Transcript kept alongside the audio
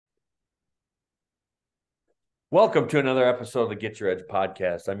Welcome to another episode of the Get Your Edge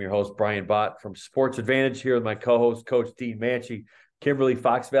podcast. I'm your host, Brian Bott from Sports Advantage, here with my co-host, Coach Dean Manchi, Kimberly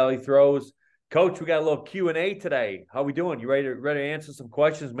Fox Valley Throws. Coach, we got a little Q&A today. How we doing? You ready to answer some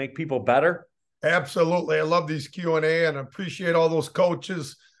questions, make people better? Absolutely. I love these Q&A and I appreciate all those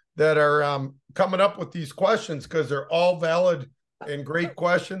coaches that are coming up with these questions because they're all valid and great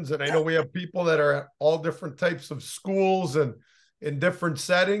questions. And I know we have people that are at all different types of schools and in different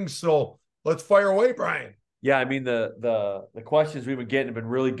settings. So let's fire away, Brian. Yeah, I mean, the questions we've been getting have been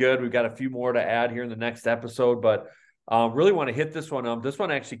really good. We've got a few more to add here in the next episode, but really want to hit this one. This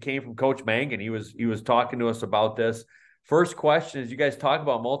one actually came from Coach Mangan. He was talking to us about this. First question is, you guys talk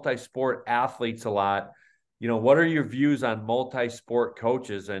about multi-sport athletes a lot. What are your views on multi-sport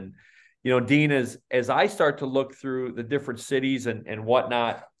coaches? And, Dean, as I start to look through the different cities and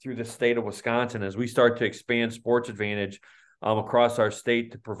whatnot through the state of Wisconsin, as we start to expand Sports Advantage across our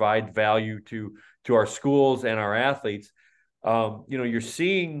state to provide value to our schools and our athletes, you're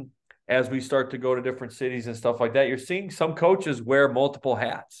seeing, as we start to go to different cities and stuff like that, you're seeing some coaches wear multiple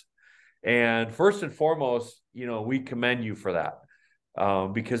hats. And first and foremost, we commend you for that,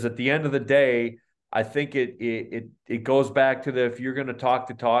 because at the end of the day, I think it goes back to if you're going to talk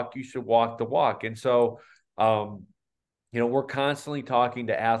the talk, you should walk the walk. And so, we're constantly talking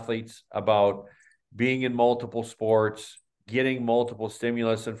to athletes about being in multiple sports, getting multiple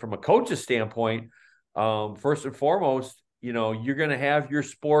stimulus. And from a coach's standpoint, first and foremost, you're going to have your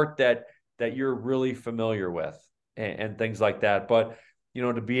sport that you're really familiar with and things like that. But,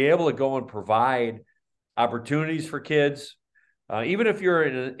 to be able to go and provide opportunities for kids, even if you're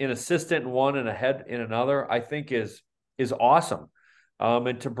an assistant in one and a head in another, I think is awesome.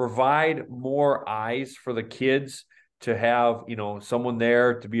 And to provide more eyes for the kids to have, someone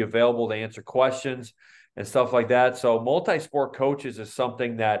there to be available to answer questions and stuff like that. So multi-sport coaches is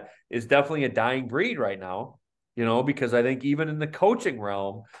something that is definitely a dying breed right now, because I think even in the coaching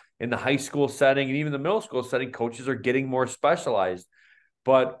realm, in the high school setting and even the middle school setting, coaches are getting more specialized.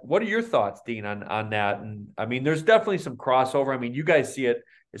 But what are your thoughts, Dean, on that? And I mean, there's definitely some crossover. I mean, you guys see it,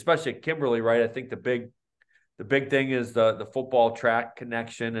 especially at Kimberly, right? I think the big thing is the football track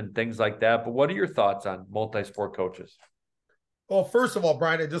connection and things like that. But what are your thoughts on multi-sport coaches? Well, first of all,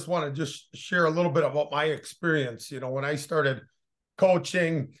 Brian, I just want to share a little bit about my experience. When I started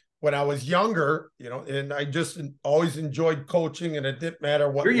coaching when I was younger, and I just always enjoyed coaching, and it didn't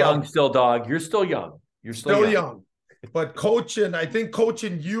matter what. You're young still, dog. You're still young. You're still young. But I think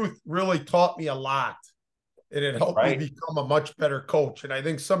coaching youth really taught me a lot, and it helped me become a much better coach. And I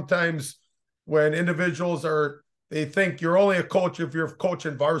think sometimes when individuals they think you're only a coach if you're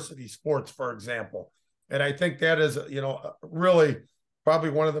coaching varsity sports, for example. And I think that is, really probably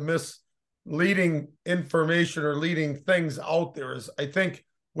one of the misleading information or leading things out there is, I think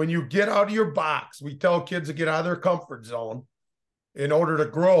when you get out of your box, we tell kids to get out of their comfort zone in order to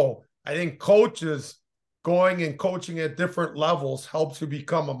grow. I think coaches going and coaching at different levels helps you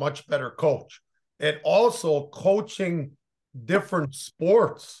become a much better coach. And also coaching different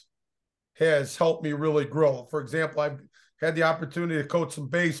sports has helped me really grow. For example, I've had the opportunity to coach some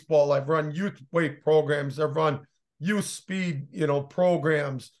baseball. I've run youth weight programs. I've run youth speed,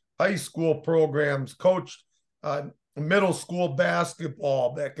 programs, high school programs, coached middle school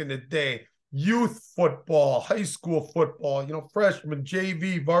basketball back in the day, youth football, high school football, freshman,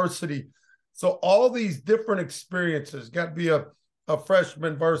 JV, varsity. So all these different experiences. Got to be a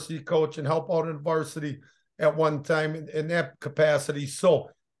freshman varsity coach and help out in varsity at one time in that capacity.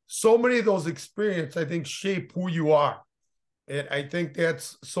 So many of those experiences, I think, shape who you are. And I think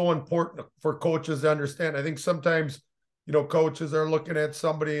that's so important for coaches to understand. I think sometimes, coaches are looking at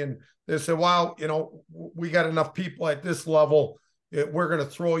somebody and they say, wow, we got enough people at this level. We're going to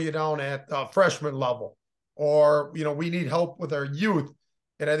throw you down at freshman level. Or, we need help with our youth.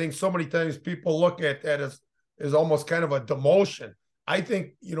 And I think so many times people look at that as almost kind of a demotion. I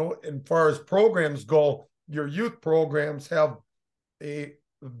think, as far as programs go, your youth programs have a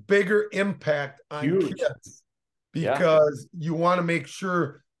bigger impact on kids because you want to make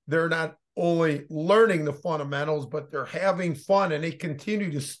sure they're not only learning the fundamentals, but they're having fun and they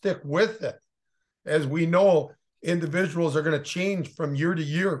continue to stick with it. As we know, individuals are going to change from year to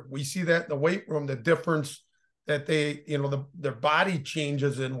year. We see that in the weight room, the difference that their body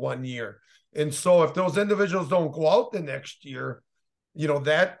changes in 1 year. And so if those individuals don't go out the next year,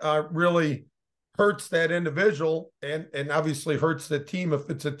 that really hurts that individual and obviously hurts the team if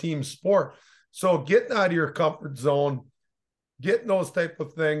it's a team sport. So getting out of your comfort zone, getting those type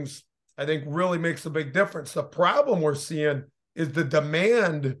of things, I think really makes a big difference. The problem we're seeing is the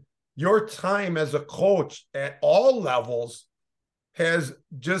demand, your time as a coach at all levels has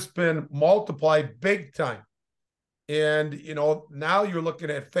just been multiplied big time. And, now you're looking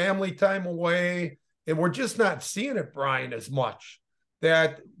at family time away, and we're just not seeing it, Brian, as much,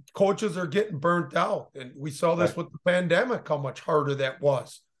 that coaches are getting burnt out. And we saw this with the pandemic, how much harder that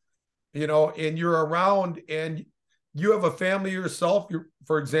was, and you're around and you have a family yourself.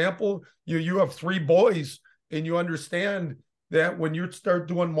 For example, you have 3 boys, and you understand that when you start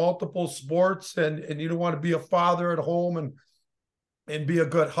doing multiple sports and you don't want to be a father at home and be a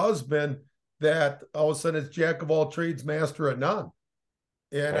good husband, that all of a sudden it's jack of all trades, master of none.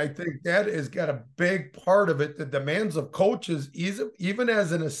 And I think that has got a big part of it. The demands of coaches, even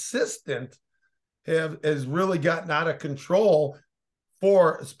as an assistant, has really gotten out of control,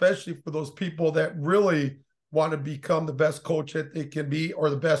 especially for those people that really want to become the best coach that they can be,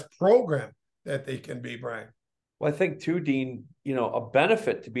 or the best program that they can be, Brian. Well, I think too, Dean, a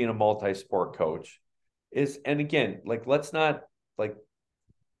benefit to being a multi-sport coach is, and again, let's not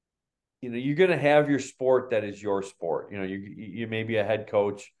you're going to have your sport that is your sport. You may be a head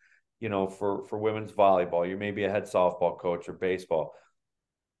coach, for women's volleyball. You may be a head softball coach or baseball.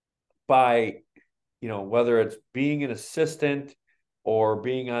 By, whether it's being an assistant or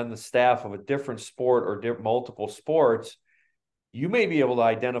being on the staff of a different sport or multiple sports, you may be able to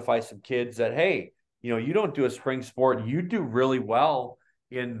identify some kids that, hey, you don't do a spring sport, you do really well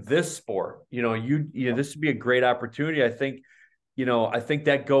in this sport. This would be a great opportunity. I think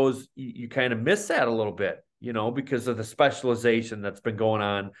that goes, you kind of miss that a little bit, because of the specialization that's been going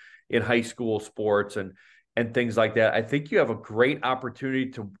on in high school sports and things like that. I think you have a great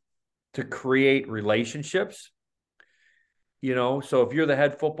opportunity to create relationships, so if you're the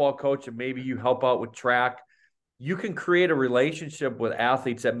head football coach and maybe you help out with track, you can create a relationship with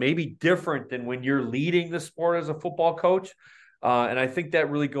athletes that may be different than when you're leading the sport as a football coach. And I think that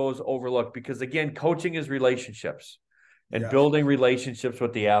really goes overlooked, because again, coaching is relationships. And building relationships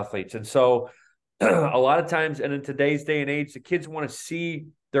with the athletes. And so a lot of times, and in today's day and age, the kids want to see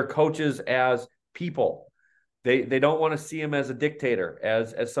their coaches as people. They don't want to see them as a dictator,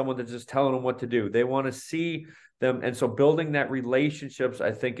 as someone that's just telling them what to do. They want to see them. And so building that relationships,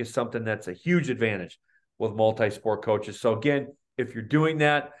 I think, is something that's a huge advantage with multi-sport coaches. So again, if you're doing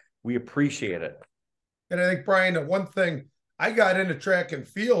that, we appreciate it. And I think, Brian, the one thing, I got into track and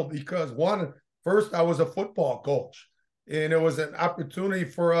field because first I was a football coach. And it was an opportunity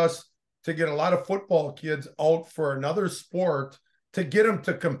for us to get a lot of football kids out for another sport, to get them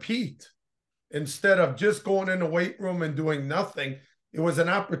to compete instead of just going in the weight room and doing nothing. It was an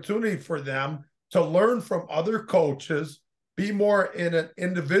opportunity for them to learn from other coaches, be more in an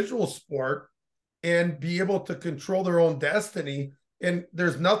individual sport, and be able to control their own destiny. And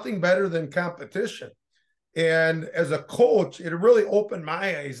there's nothing better than competition. And as a coach, it really opened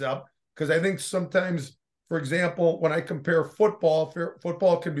my eyes up, because I think sometimes, for example, when I compare football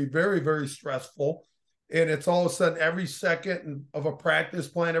can be very, very stressful. And it's all of a sudden every second of a practice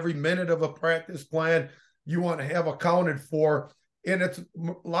plan, every minute of a practice plan, you want to have accounted for. And it's a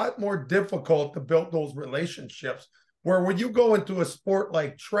lot more difficult to build those relationships. Where when you go into a sport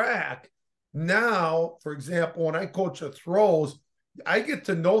like track, now, for example, when I coach the throws, I get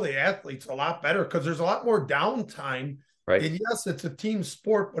to know the athletes a lot better, because there's a lot more downtime. Right. And yes, it's a team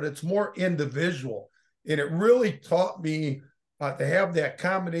sport, but it's more individual. And it really taught me to have that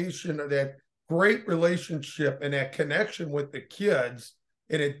combination of that great relationship and that connection with the kids.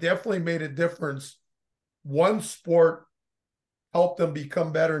 And it definitely made a difference. One sport helped them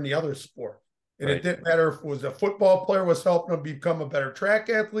become better in the other sport. And It didn't matter if it was a football player was helping them become a better track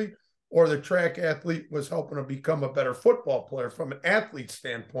athlete, or the track athlete was helping them become a better football player from an athlete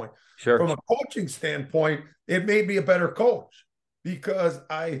standpoint. Sure. From a coaching standpoint, it made me a better coach, because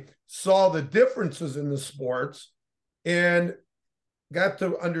I saw the differences in the sports and got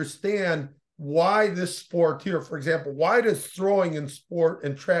to understand why this sport here, for example, why does throwing in sport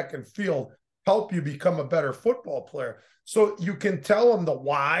and track and field help you become a better football player? So you can tell them the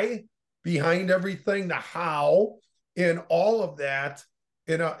why behind everything, the how, and all of that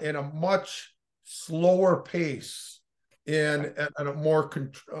in a much slower pace, and a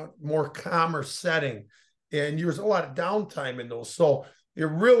more calmer setting. And there's a lot of downtime in those. So it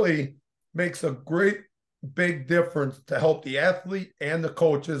really makes a great big difference to help the athlete and the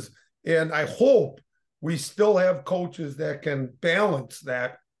coaches. And I hope we still have coaches that can balance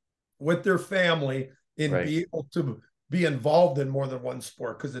that with their family and be able to be involved in more than one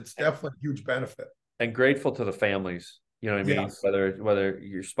sport, because it's definitely a huge benefit. And grateful to the families, you know what I mean? Yes. Whether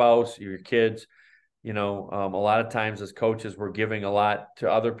your spouse, your kids, a lot of times as coaches, we're giving a lot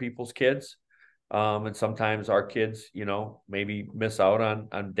to other people's kids. And sometimes our kids, maybe miss out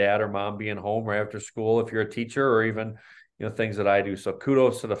on dad or mom being home right after school if you're a teacher, or even, things that I do. So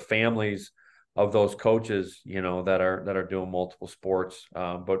kudos to the families of those coaches, that are doing multiple sports.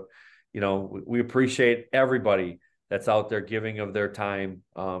 But we appreciate everybody that's out there giving of their time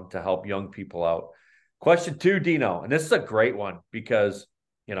to help young people out. Question 2, Dino, and this is a great one because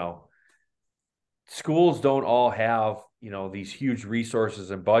schools don't all have these huge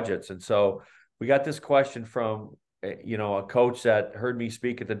resources and budgets, and so we got this question from a coach that heard me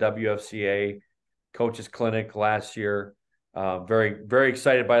speak at the WFCA coaches clinic last year. Very, very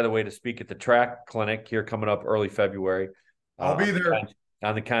excited, by the way, to speak at the track clinic here coming up early February. I'll be there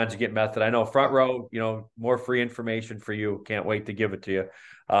on the conjugate method. I know front row, more free information for you. Can't wait to give it to you.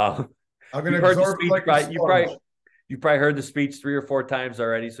 I'm going to absorb you probably heard the speech 3 or 4 times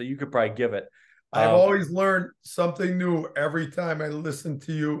already, so you could probably give it. I've always learned something new every time I listen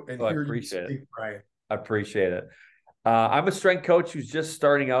to you and hear you speak, Brian. I appreciate it. I'm a strength coach who's just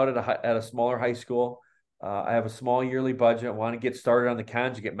starting out at a smaller high school. I have a small yearly budget. I want to get started on the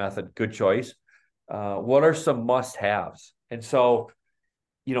conjugate method. Good choice. What are some must-haves? And so,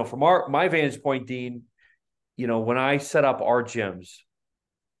 from my vantage point, Dean, when I set up our gyms,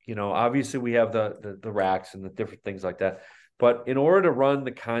 obviously we have the racks and the different things like that. But in order to run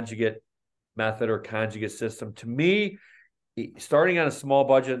the conjugate method or conjugate system, to me, starting on a small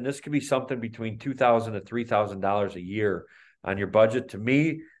budget, and this could be something between $2,000 to $3,000 a year on your budget. To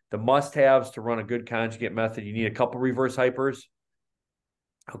me, the must-haves to run a good conjugate method, you need a couple reverse hypers,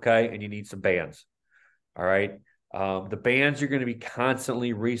 okay, and you need some bands. All right. The bands, you're going to be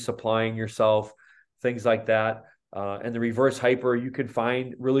constantly resupplying yourself, things like that. And the reverse hyper, you can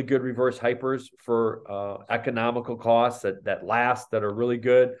find really good reverse hypers for economical costs that last, that are really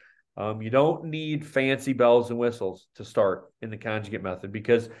good. You don't need fancy bells and whistles to start in the conjugate method,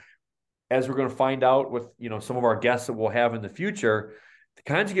 because as we're going to find out with, some of our guests that we'll have in the future, the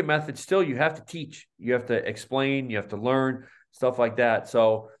conjugate method, still, you have to teach, you have to explain, you have to learn, stuff like that.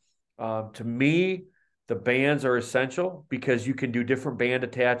 So to me, the bands are essential because you can do different band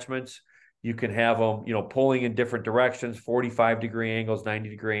attachments. You can have them, pulling in different directions, 45-degree angles,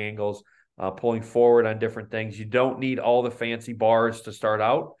 90-degree angles, pulling forward on different things. You don't need all the fancy bars to start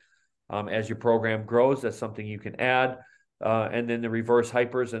out. As your program grows, that's something you can add. And then the reverse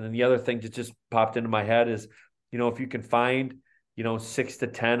hypers. And then the other thing that just popped into my head is, if you can find, 6 to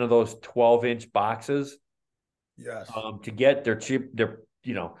 10 of those 12-inch boxes. Yes. To get, they're cheap. They're,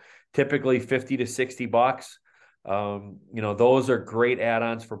 typically $50 to $60. Those are great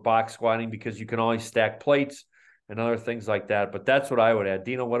add-ons for box squatting because you can always stack plates and other things like that. But that's what I would add.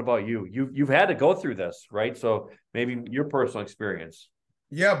 Dino, what about you? You've had to go through this, right? So maybe your personal experience.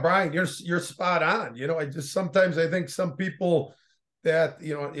 Yeah, Brian, you're spot on. Sometimes I think some people that,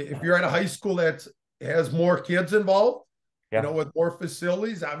 if you're at a high school that has more kids involved, with more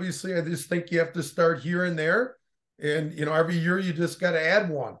facilities, obviously I just think you have to start here and there. And, every year you just got to add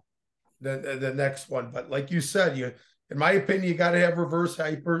one, the next one. But like you said, in my opinion, you got to have reverse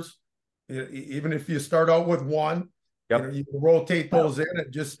hypers. Even if you start out with one, you can rotate those in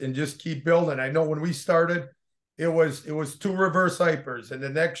and just keep building. I know when we started, it was 2 reverse hypers, and the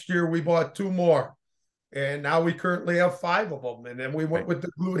next year we bought 2 more, and now we currently have 5 of them. And then we went with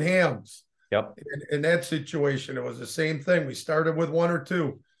the glued hams. Yep. In that situation, it was the same thing. We started with 1 or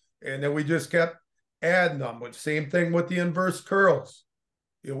 2, and then we just kept adding them. But same thing with the inverse curls.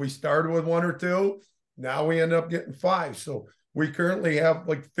 We started with 1 or 2. Now we end up getting 5. So we currently have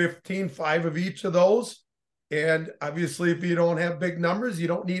like 5 of each of those. And obviously, if you don't have big numbers, you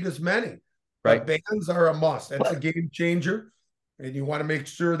don't need as many. Right. But bands are a must. That's a game changer. And you want to make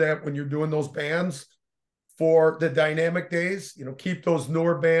sure that when you're doing those bands for the dynamic days, keep those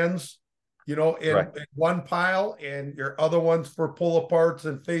newer bands, in one pile, and your other ones for pull aparts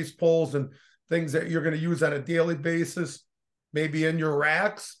and face pulls and things that you're going to use on a daily basis, maybe in your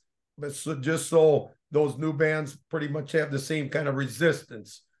racks. But just so those new bands pretty much have the same kind of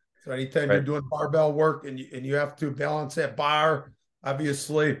resistance. So anytime you're doing barbell work and you have to balance that bar,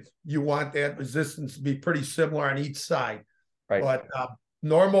 obviously, you want that resistance to be pretty similar on each side. Right. But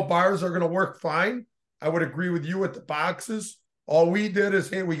normal bars are going to work fine. I would agree with you with the boxes. All we did is,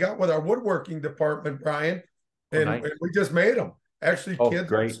 we got with our woodworking department, Brian, and we just made them. Actually,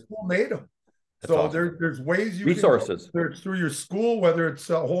 kids in school made them. That's so awesome. There's ways you resources. Whether it's through your school, whether it's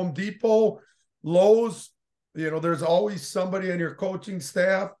Home Depot, Lowe's, there's always somebody on your coaching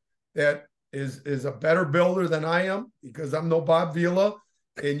staff that is a better builder than I am, because I'm no Bob Vila,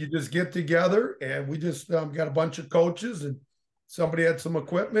 and you just get together, and we just got a bunch of coaches, and somebody had some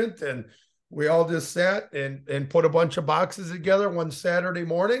equipment, and we all just sat and put a bunch of boxes together one Saturday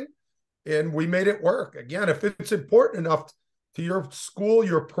morning, and we made it work. Again, if it's important enough to your school,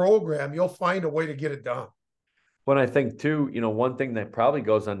 your program, you'll find a way to get it done. But I think too, one thing that probably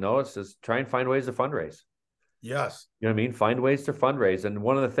goes unnoticed is try and find ways to fundraise. Yes. You know what I mean? Find ways to fundraise. And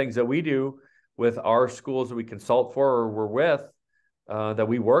one of the things that we do with our schools that we consult for or we're with, that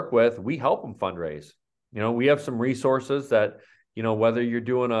we work with, we help them fundraise. We have some resources that, whether you're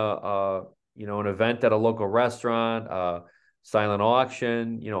doing an event at a local restaurant, silent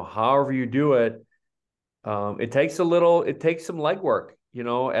auction, however you do it, it takes some legwork,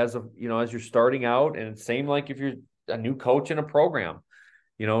 as you're starting out, and same like if you're a new coach in a program,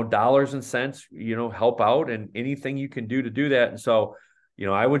 dollars and cents, help out, and anything you can do to do that. And so,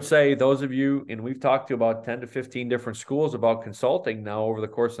 I would say those of you, and we've talked to about 10 to 15 different schools about consulting now over the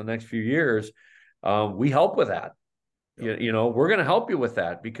course of the next few years. We help with that. Yep. We're going to help you with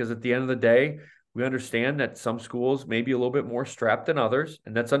that, because at the end of the day, we understand that some schools may be a little bit more strapped than others,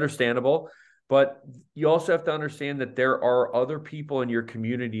 and that's understandable. But you also have to understand that there are other people in your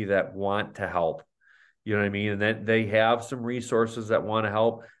community that want to help. You know what I mean? And that they have some resources that want to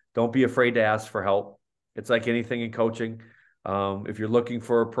help. Don't be afraid to ask for help. It's like anything in coaching. If you're looking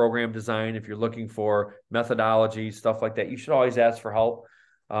for a program design, if you're looking for methodology, stuff like that, you should always ask for help.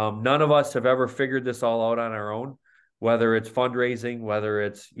 None of us have ever figured this all out on our own, whether it's fundraising, whether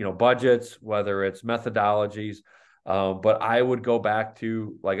it's, budgets, whether it's methodologies. But I would go back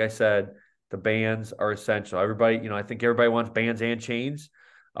to, like I said, the bands are essential. Everybody, I think everybody wants bands and chains.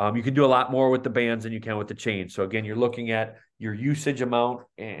 You can do a lot more with the bands than you can with the chains. So again, you're looking at your usage amount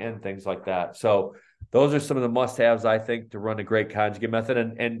and things like that. So those are some of the must-haves, I think, to run a great conjugate method.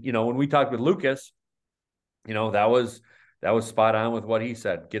 And when we talked with Lucas, that was spot on with what he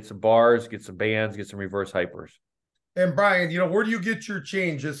said. Get some bars, get some bands, get some reverse hypers. And Brian, where do you get your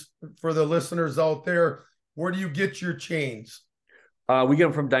changes for the listeners out there? Where do you get your chains? We get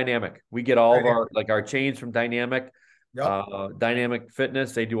them from Dynamic. We get all of our chains from Dynamic. Yep. Dynamic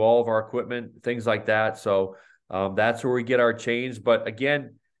Fitness. They do all of our equipment, things like that. So that's where we get our chains. But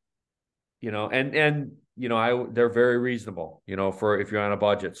again, they're very reasonable, for if you're on a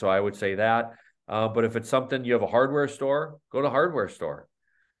budget. So I would say that. But if it's something, you have a hardware store, go to a hardware store.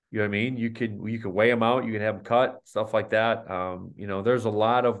 You know what I mean? You can weigh them out. You can have them cut, stuff like that. There's a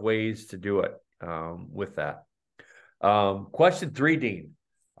lot of ways to do it with that. Question 3, Dean.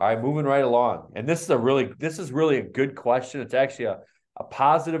 All right, moving right along. And this is really a good question. It's actually a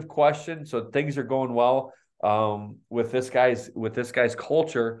positive question. So things are going well with this guy's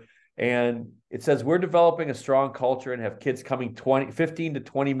culture. And it says, we're developing a strong culture and have kids coming 15 to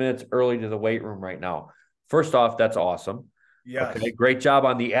 20 minutes early to the weight room right now. First off, that's awesome. Yes. Okay, great job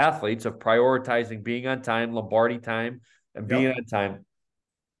on the athletes of prioritizing being on time, Lombardi time, and being on time.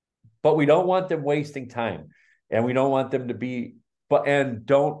 But we don't want them wasting time, and we don't want them and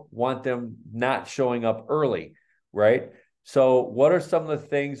don't want them not showing up early, right? So what are some of the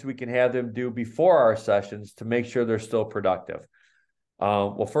things we can have them do before our sessions to make sure they're still productive?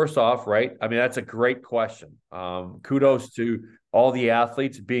 Well, first off, right? I mean, that's a great question. Kudos to all the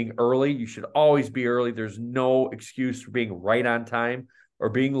athletes being early. You should always be early. There's no excuse for being right on time or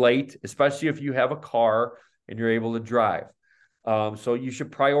being late, especially if you have a car and you're able to drive. So you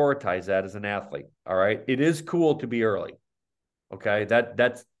should prioritize that as an athlete. All right. It is cool to be early. Okay.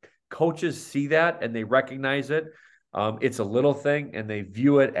 That's coaches see that and they recognize it. It's a little thing and they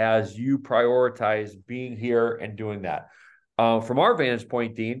view it as you prioritize being here and doing that. From our vantage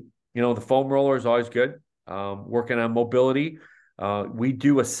point, Dean, the foam roller is always good. Working on mobility. We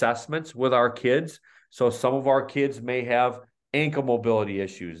do assessments with our kids. So some of our kids may have ankle mobility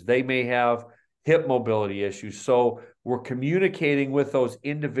issues. They may have hip mobility issues. So we're communicating with those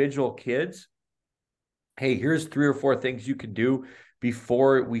individual kids. Hey, here's 3 or 4 things you can do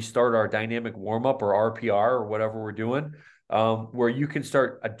before we start our dynamic warm-up or RPR or whatever we're doing, where you can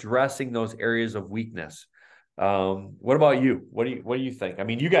start addressing those areas of weakness. What about you? What do you think? I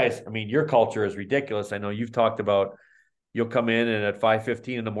mean, you guys, your culture is ridiculous. I know you've talked about you'll come in and at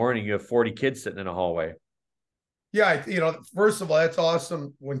 5:15 in the morning, you have 40 kids sitting in a hallway. Yeah. First of all, that's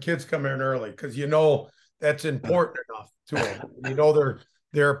awesome when kids come in early, because, that's important enough to them.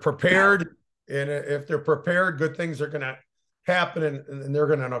 They're prepared, and if they're prepared, good things are going to happen and they're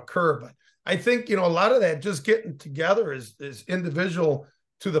going to occur. But I think, a lot of that just getting together is individual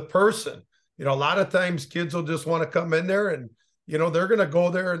to the person. A lot of times kids will just want to come in there and, they're going to go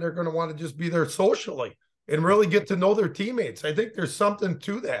there and they're going to want to just be there socially and really get to know their teammates. I think there's something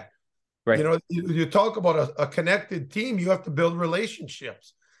to that. Right. You talk about a connected team, you have to build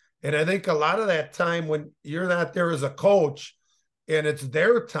relationships. And I think a lot of that time when you're not there as a coach and it's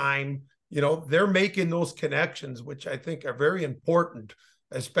their time, they're making those connections, which I think are very important,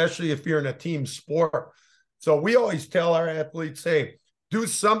 especially if you're in a team sport. So we always tell our athletes, hey, do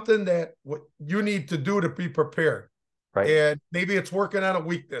something that what you need to do to be prepared. Right. And maybe it's working on a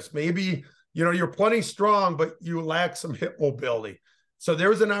weakness. Maybe, you're plenty strong, but you lack some hip mobility. So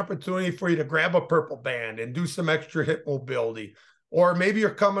there's an opportunity for you to grab a purple band and do some extra hip mobility. Or maybe you're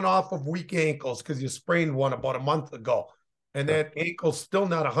coming off of weak ankles because you sprained one about a month ago and that ankle's still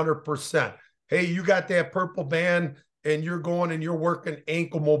not 100%. Hey, you got that purple band and you're going and you're working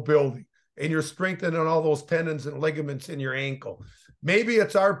ankle mobility and you're strengthening all those tendons and ligaments in your ankle. Maybe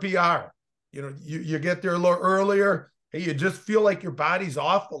it's RPR. You get there a little earlier. Hey, you just feel like your body's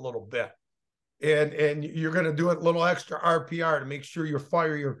off a little bit. And you're going to do a little extra RPR to make sure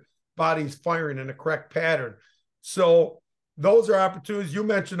your body's firing in the correct pattern. So those are opportunities. You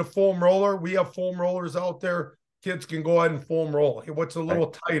mentioned a foam roller. We have foam rollers out there. Kids can go ahead and foam roll. Hey, what's a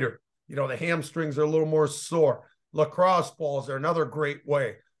little tighter? The hamstrings are a little more sore. Lacrosse balls are another great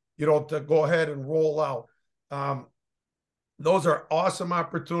way, to go ahead and roll out. Those are awesome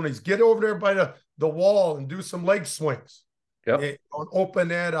opportunities. Get over there by the wall and do some leg swings. Yep. Open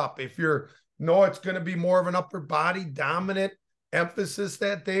that up. If it's going to be more of an upper body dominant emphasis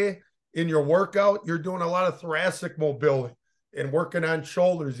that day in your workout, you're doing a lot of thoracic mobility and working on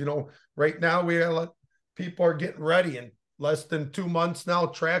shoulders. Right now people are getting ready in less than 2 months now.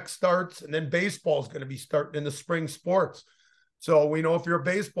 Track starts, and then baseball is going to be starting in the spring sports. So we know if you're a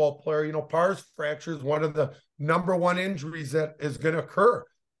baseball player, pars fracture is one of the number one injuries that is going to occur.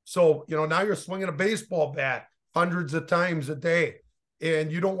 So, now you're swinging a baseball bat hundreds of times a day,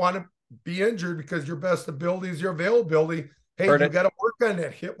 and you don't want to be injured because your best ability is your availability. Hey, you got to work on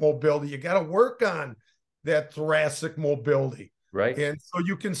that hip mobility. You got to work on that thoracic mobility. Right. And so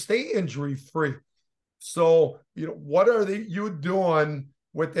you can stay injury free. So, what are you doing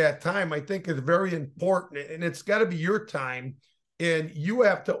with that time? I think is very important, and it's got to be your time, and you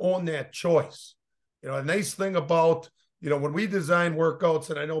have to own that choice. A nice thing about, when we design workouts,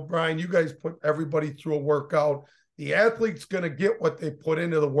 and I know, Brian, you guys put everybody through a workout, the athlete's going to get what they put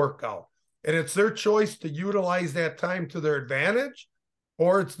into the workout. And it's their choice to utilize that time to their advantage,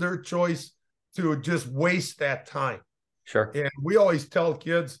 or it's their choice to just waste that time. Sure. And we always tell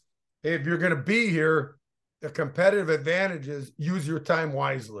kids, hey, if you're going to be here, the competitive advantage is use your time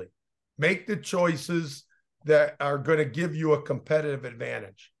wisely. Make the choices that are going to give you a competitive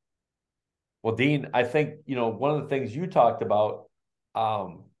advantage. Well, Dean, I think, one of the things you talked about,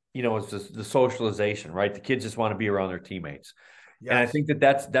 is the socialization, right? The kids just want to be around their teammates. Yes. And I think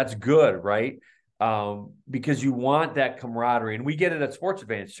that's good, right? Because you want that camaraderie, and we get it at Sports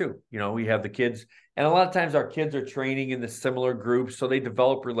Advantage too. We have the kids, and a lot of times our kids are training in the similar groups, so they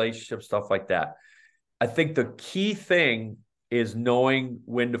develop relationships, stuff like that. I think the key thing is knowing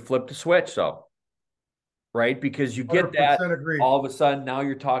when to flip the switch, though, right? Because you get that all of a sudden, now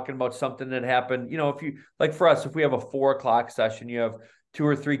you're talking about something that happened. If you, like for us, if we have a 4:00 session, you have 2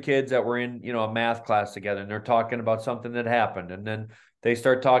 or 3 kids that were in, a math class together, and they're talking about something that happened. And then they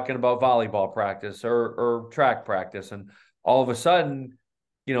start talking about volleyball practice or track practice. And all of a sudden,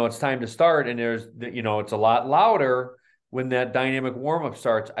 it's time to start. And there's, it's a lot louder when that dynamic warm-up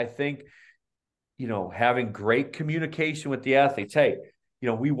starts. I think, having great communication with the athletes. Hey,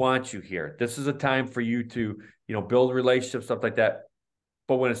 we want you here. This is a time for you to, build relationships, stuff like that.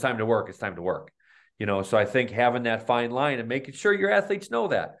 But when it's time to work, it's time to work. So I think having that fine line and making sure your athletes know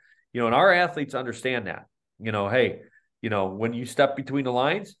that, and our athletes understand that, hey, when you step between the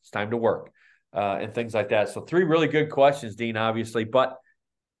lines, it's time to work and things like that. So 3 really good questions, Dean, obviously, but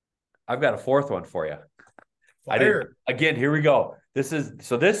I've got a 4th one for you. Again, here we go. This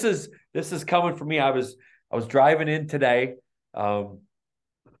is coming from me. I was driving in today.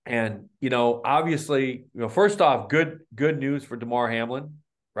 And, obviously, first off, good news for Damar Hamlin,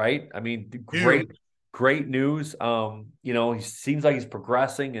 right? I mean, great news. He seems like he's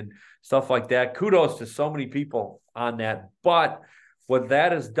progressing and stuff like that. Kudos to so many people on that. But what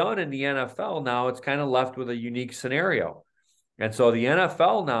that has done in the NFL now, it's kind of left with a unique scenario. And so the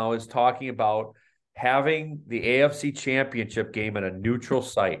NFL now is talking about having the AFC Championship game at a neutral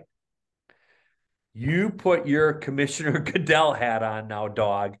site. You put your Commissioner Goodell hat on now,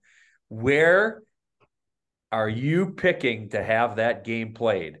 dog. Where are you picking to have that game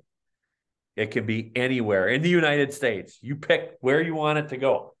played? It can be anywhere in the United States. You pick where you want it to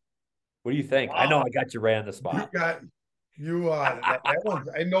go. What do you think? Wow. I know I got you right on the spot. That one.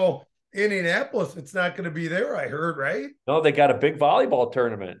 I know Indianapolis. It's not going to be there. I heard, right? No, they got a big volleyball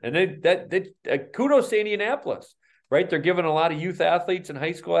tournament, and they kudos to Indianapolis, right? They're giving a lot of youth athletes and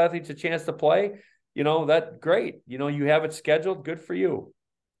high school athletes a chance to play. That's great. You have it scheduled. Good for you.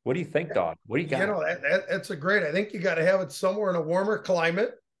 What do you think, Don? What do you got? That's a great. I think you got to have it somewhere in a warmer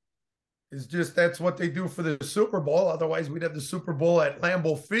climate. It's just that's what they do for the Super Bowl. Otherwise, we'd have the Super Bowl at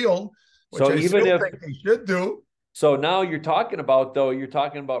Lambeau Field, which So I even still if think they should do. so now you're talking about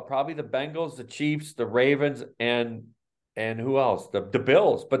probably the Bengals, the Chiefs, the Ravens, and who else? The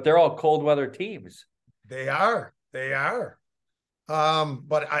Bills, but they're all cold weather teams. They are. They are.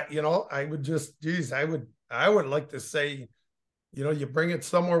 But I would just, geez, I would like to say, you bring it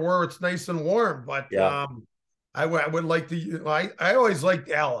somewhere where it's nice and warm. But Yeah. I would like to. I always liked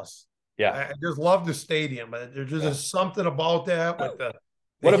Dallas. Yeah. I just love the stadium. There's just something about that with the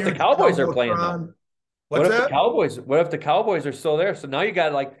What if the huge Cowboys are playing though? jumbotron. What's that? What if the Cowboys are still there? So now you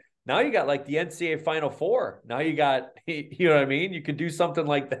got like the NCAA Final Four. Now you got you know what I mean? You could do something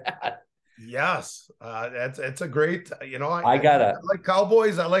like that. Yes, it's a great. I like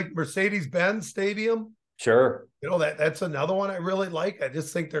Cowboys. I like Mercedes-Benz Stadium. Sure. That's another one I really like. I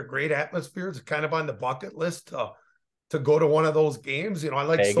just think they're great atmospheres. It's kind of on the bucket list to go to one of those games. I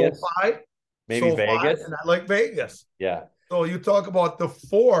like Vegas. SoFi, Maybe Vegas, and I like Vegas. Yeah. So you talk about the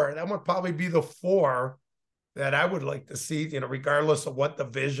four. That would probably be the four that I would like to see. Regardless of what the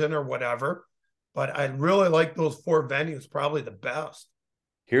vision or whatever. But I really like those four venues. Probably the best.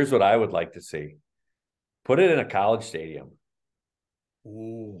 Here's what I would like to see. Put it in a college stadium.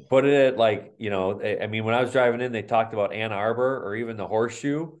 Ooh. Put it at I mean, when I was driving in, they talked about Ann Arbor or even the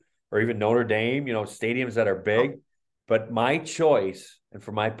Horseshoe or even Notre Dame, stadiums that are big. But my choice, and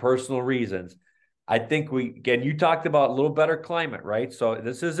for my personal reasons, I think you talked about a little better climate, right? So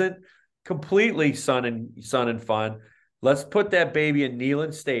this isn't completely sun and fun. Let's put that baby in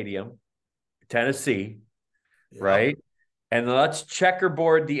Neyland Stadium, Tennessee, right? And let's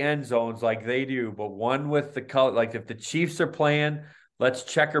checkerboard the end zones like they do, but one with the color. Like if the Chiefs are playing, let's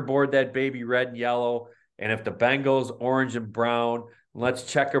checkerboard that baby red and yellow. And if the Bengals, orange and brown, let's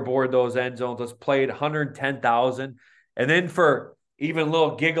checkerboard those end zones. Let's play it 110,000. And then for even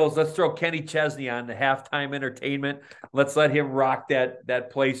little giggles, let's throw Kenny Chesney on the halftime entertainment. Let's let him rock that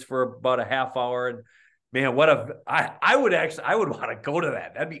place for about a half hour. And man, I would want to go to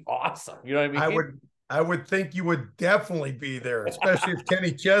that. That'd be awesome. You know what I mean? I would think you would definitely be there, especially if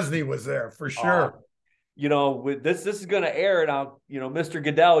Kenny Chesney was there for sure. With this is going to air now. Mr.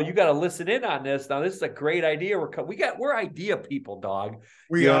 Goodell, you got to listen in on this. Now, this is a great idea. We're idea people, dog.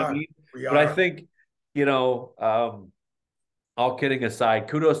 We are. What I mean? But I think, all kidding aside,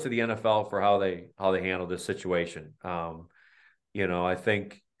 kudos to the NFL for how they handle this situation. I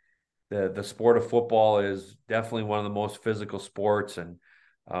think the sport of football is definitely one of the most physical sports, and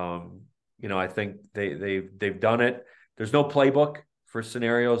I think they've done it. There's no playbook for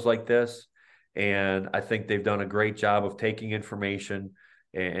scenarios like this, and I think they've done a great job of taking information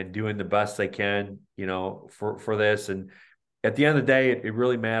and doing the best they can, for this. And at the end of the day, it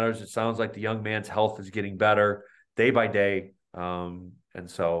really matters. It sounds like the young man's health is getting better day by day. And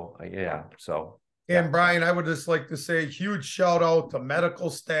so. And Brian, I would just like to say a huge shout out to medical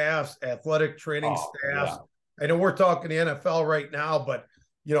staffs, athletic training staffs. Yeah. I know we're talking the NFL right now, but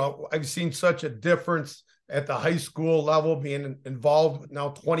I've seen such a difference at the high school level, being involved now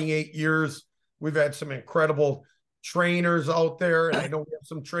 28 years. We've had some incredible trainers out there. And I know we have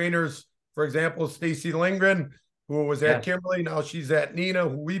some trainers, for example, Stacy Lindgren, who was at Kimberly. Now she's at Neenah,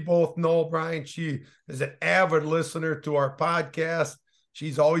 who we both know, Brian. She is an avid listener to our podcast.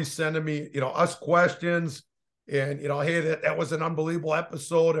 She's always sending me, us questions and, hey, that was an unbelievable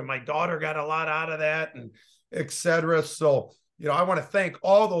episode. And my daughter got a lot out of that, and et cetera. So, I want to thank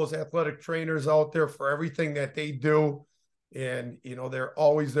all those athletic trainers out there for everything that they do. And, they're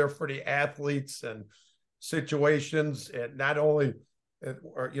always there for the athletes and situations. And not only,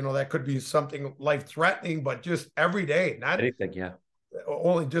 that could be something life-threatening, but just every day. Not anything,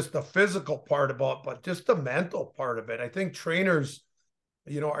 only just the physical part about, but just the mental part of it. I think trainers,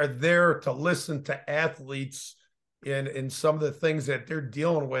 are there to listen to athletes in some of the things that they're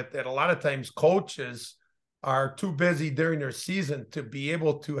dealing with, that a lot of times coaches are too busy during their season to be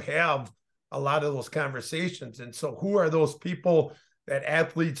able to have a lot of those conversations. And so who are those people that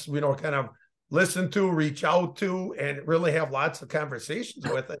athletes, kind of listen to, reach out to, and really have lots of conversations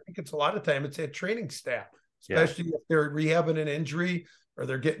with? I think it's a lot of time it's that training staff, especially if they're rehabbing an injury or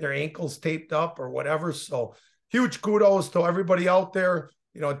they're getting their ankles taped up or whatever. So huge kudos to everybody out there.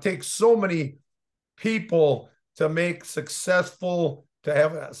 It takes so many people to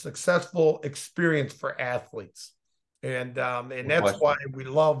have a successful experience for athletes. And that's why we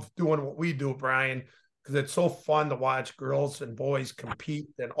love doing what we do, Brian, because it's so fun to watch girls and boys compete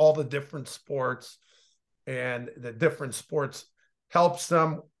in all the different sports, and the different sports helps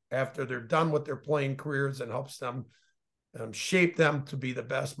them after they're done with their playing careers, and helps them shape them to be the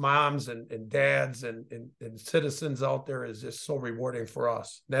best moms and dads and citizens out there is just so rewarding for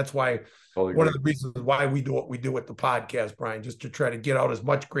us. That's why one of the reasons why we do what we do with the podcast, Brian, just to try to get out as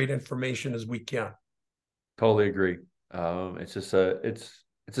much great information as we can. Totally agree. It's just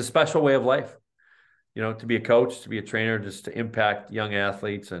it's a special way of life, to be a coach, to be a trainer, just to impact young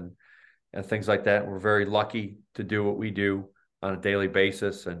athletes and things like that. We're very lucky to do what we do on a daily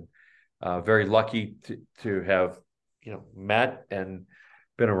basis, and very lucky to have, met and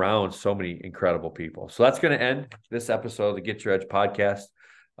been around so many incredible people. So that's going to end this episode of the Get Your Edge podcast.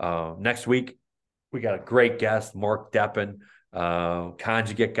 Next week, we got a great guest, Mark Deppen,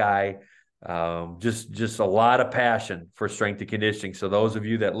 conjugate guy. Just a lot of passion for strength and conditioning. So those of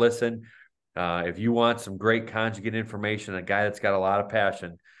you that listen, if you want some great conjugate information, a guy that's got a lot of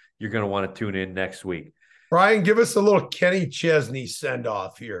passion, you're going to want to tune in next week. Brian, give us a little Kenny Chesney send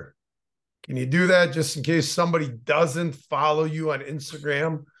off here. Can you do that just in case somebody doesn't follow you on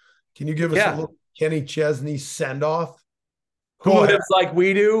Instagram? Can you give us a little Kenny Chesney send off? Who lives like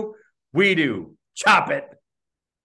we do? We do. Chop it.